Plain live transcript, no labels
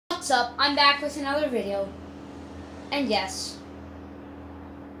What's up? I'm back with another video. And yes,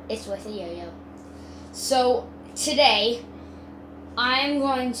 it's with a yo-yo. So, today, I'm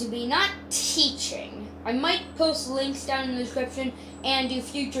going to be not teaching. I might post links down in the description and do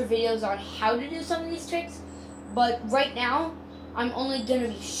future videos on how to do some of these tricks. But right now, I'm only going to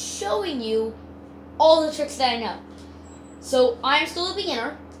be showing you all the tricks that I know. So, I'm still a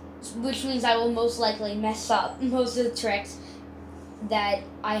beginner, which means I will most likely mess up most of the tricks that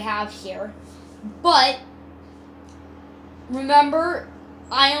I have here. But remember,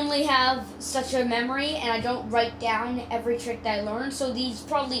 I only have such a memory and I don't write down every trick that I learn, so these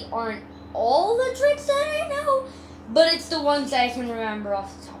probably aren't all the tricks that I know, but it's the ones that I can remember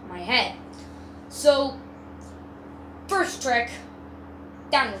off the top of my head. So, first trick,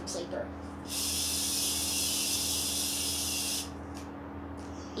 downward sleeper.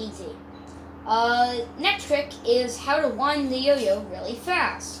 Easy. Next trick is how to wind the yo-yo really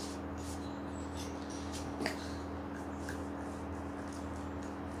fast.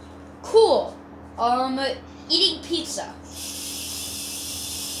 Cool. Eating pizza.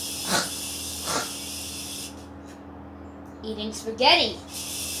 Eating spaghetti.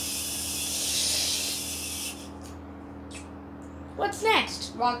 What's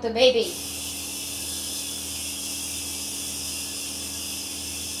next? Rock the baby.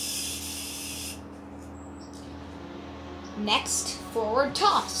 Next, forward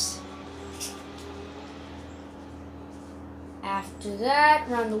toss. After that,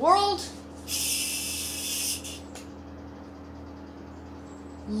 around the world.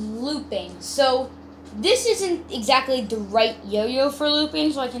 Looping. So, this isn't exactly the right yo-yo for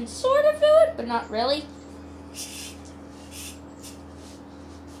looping, so I can sort of do it, but not really.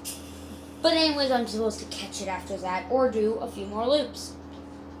 But anyways, I'm supposed to catch it after that, or do a few more loops.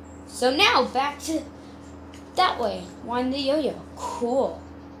 So now, back to that way. Wind the yo-yo. Cool.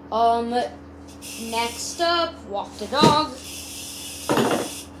 Next up, walk the dog.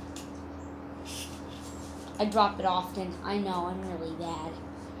 I drop it often. I know, I'm really bad.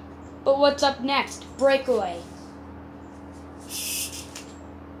 But what's up next? Breakaway.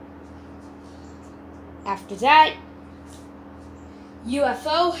 After that,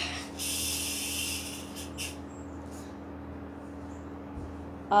 UFO.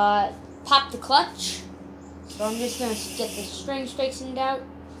 Pop the clutch. So I'm just going to get the string straightened out.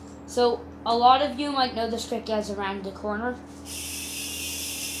 So a lot of you might know this trick as around the corner.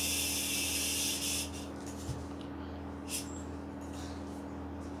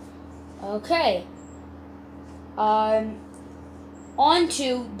 Okay. On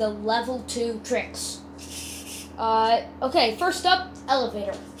to the level 2 tricks. Okay, first up,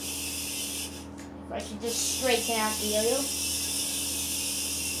 elevator. I should just straighten out the yo-yo.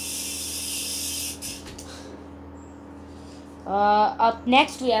 Up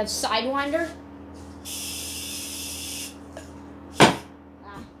next, we have Sidewinder.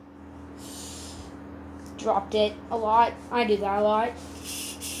 Dropped it a lot. I do that a lot.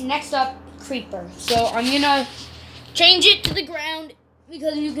 Next up, Creeper. So I'm gonna change it to the ground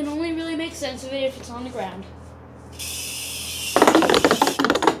because you can only really make sense of it if it's on the ground.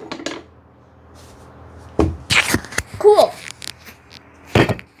 Cool.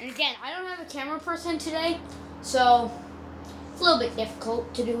 And again, I don't have a camera person today, so a little bit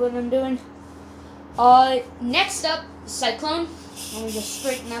difficult to do what I'm doing. Next up, Cyclone. Let me just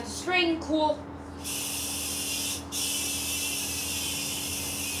straighten out the string. Cool.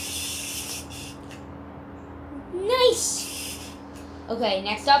 Nice. Okay,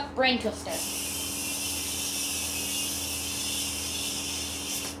 next up, Brain Twister.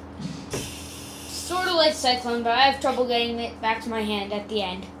 Sort of like Cyclone, but I have trouble getting it back to my hand at the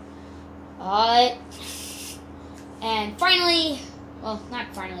end. And finally, well,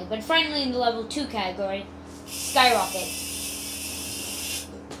 not finally, but finally in the level 2 category, Skyrocket.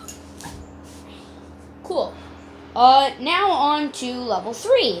 Cool. Now on to level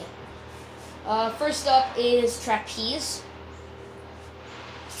 3. First up is Trapeze.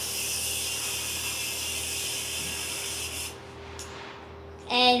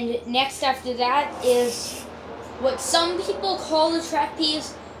 And next after that is what some people call the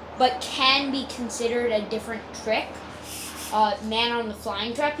trapeze, but can be considered a different trick. Man on the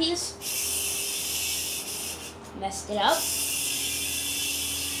flying trapeze. Messed it up.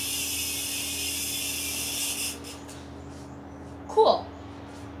 Cool.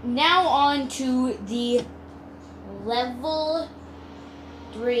 Now on to the level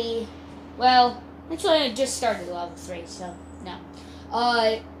 3. Well, actually I just started level 3, so no.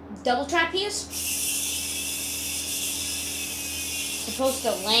 Double trapeze. Supposed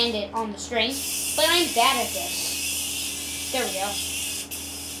to land it on the string, but I'm bad at this. There we go.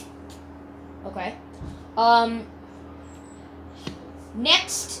 Okay.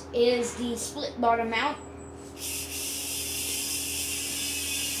 Next is the split bottom mount.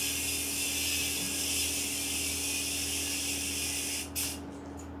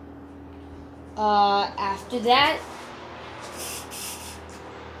 After that,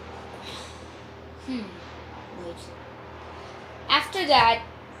 wait. After that,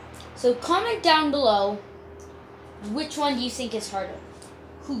 so comment down below, which one do you think is harder?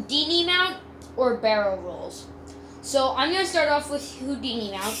 Houdini mount or barrel rolls? So I'm going to start off with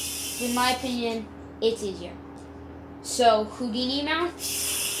Houdini mount. In my opinion, it's easier. So Houdini mount.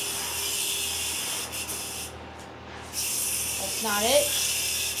 That's not it.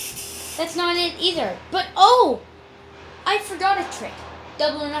 That's not it either. But oh! I forgot a trick.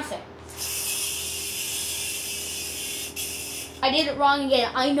 Double or nothing. I did it wrong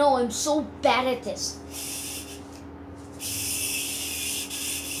again. I know, I'm so bad at this.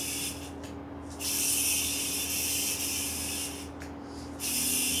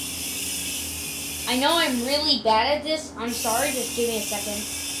 I know I'm really bad at this. I'm sorry, just give me a second.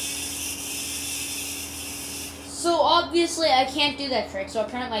 So obviously I can't do that trick, so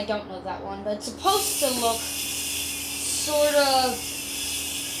apparently I don't know that one, but it's supposed to look sort of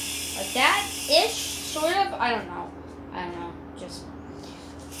like that-ish, sort of. I don't know. Just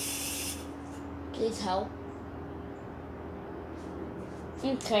please help.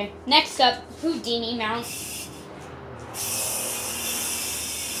 Okay, next up, Houdini mount.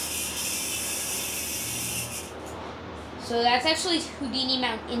 So that's actually Houdini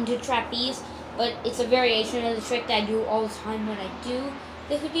mount into trapeze, but it's a variation of the trick that I do all the time when I do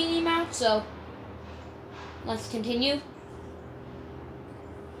the Houdini mount. So let's continue.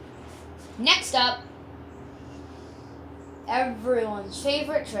 Next up, everyone's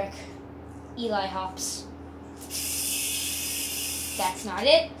favorite trick, Eli hops. That's not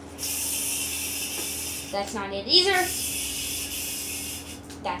it. That's not it either.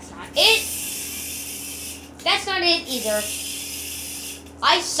 That's not it. That's not it either.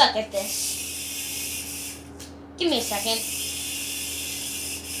 I suck at this. Give me a second.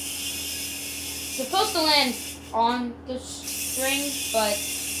 It's supposed to land on the string, but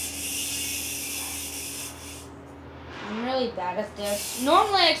I'm really bad at this.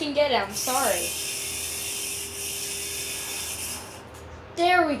 Normally I can get it, I'm sorry.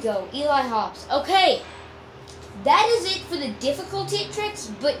 There we go, Eli hops. Okay, that is it for the difficulty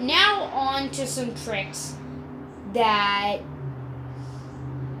tricks, but now on to some tricks that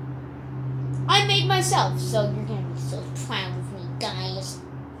I made myself, so you're gonna be so proud of me, guys.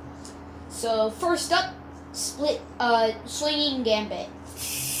 So first up, swinging gambit.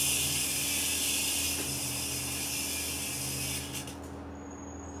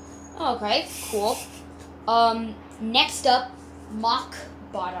 Okay, cool. Next up, mock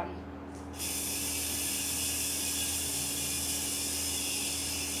bottom.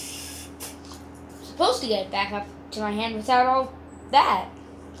 Supposed to get it back up to my hand without all that.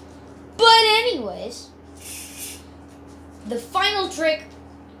 But anyways, the final trick,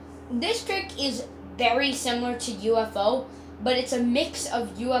 this trick is very similar to UFO, but it's a mix of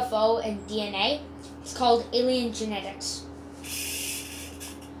UFO and DNA. It's called alien genetics.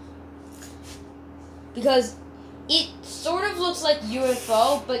 Because it sort of looks like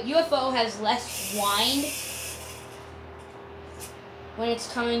UFO, but UFO has less wind when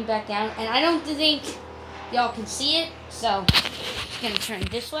it's coming back down, and I don't think y'all can see it, so I'm gonna turn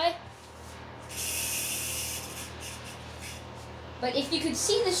this way. But if you could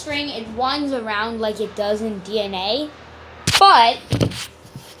see the string, it winds around like it does in DNA, but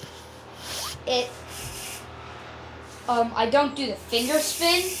it I don't do the finger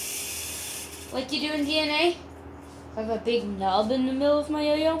spin like you do in DNA. I have a big nub in the middle of my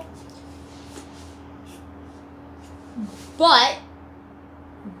yo-yo. But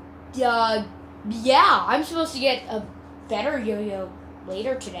yeah, I'm supposed to get a better yo-yo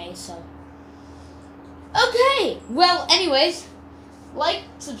later today, so. Okay, well, anyways, like,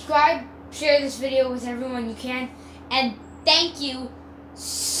 subscribe, share this video with everyone you can, and thank you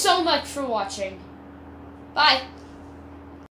so much for watching. Bye.